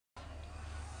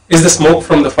Is the smoke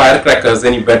from the firecrackers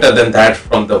any better than that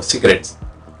from the cigarettes?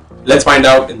 Let's find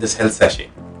out in this health sachet.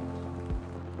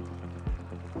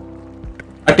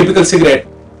 A typical cigarette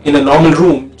in a normal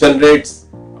room generates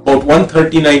about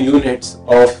 139 units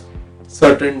of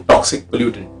certain toxic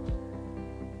pollutant.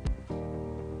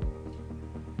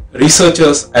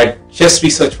 Researchers at Chess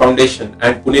Research Foundation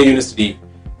and Pune University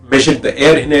measured the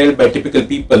air inhaled by typical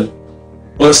people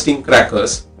bursting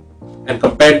crackers and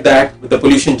compared that with the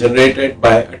pollution generated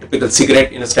by a typical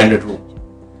cigarette in a standard room.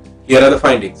 Here are the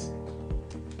findings.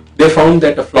 They found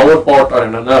that a flower pot or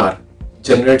an anar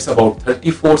generates about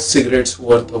 34 cigarettes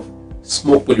worth of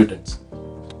smoke pollutants.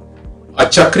 A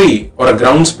chakri or a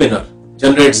ground spinner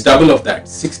generates double of that,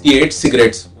 68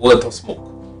 cigarettes worth of smoke.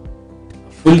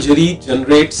 A fulgari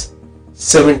generates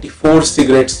 74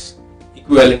 cigarettes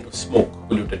equivalent of smoke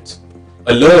pollutants.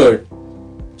 A lard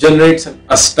generates an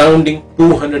astounding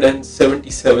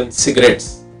 277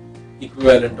 cigarettes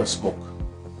equivalent of smoke.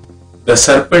 The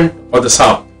serpent or the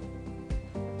saap,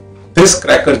 this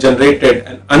cracker generated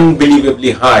an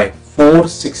unbelievably high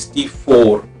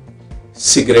 464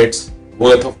 cigarettes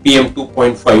worth of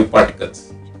PM2.5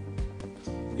 particles.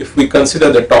 If we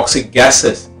consider the toxic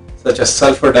gases such as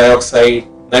sulfur dioxide,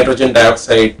 nitrogen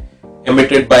dioxide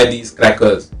emitted by these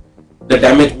crackers, the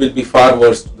damage will be far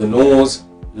worse to the nose,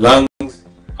 lungs,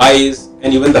 eyes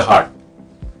and even the heart.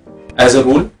 As a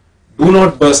rule, do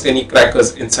not burst any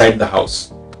crackers inside the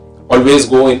house. Always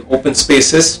go in open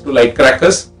spaces to light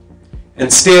crackers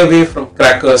and stay away from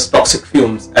crackers' toxic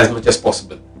fumes as much as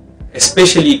possible.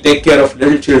 Especially take care of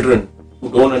little children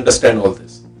who don't understand all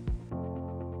this.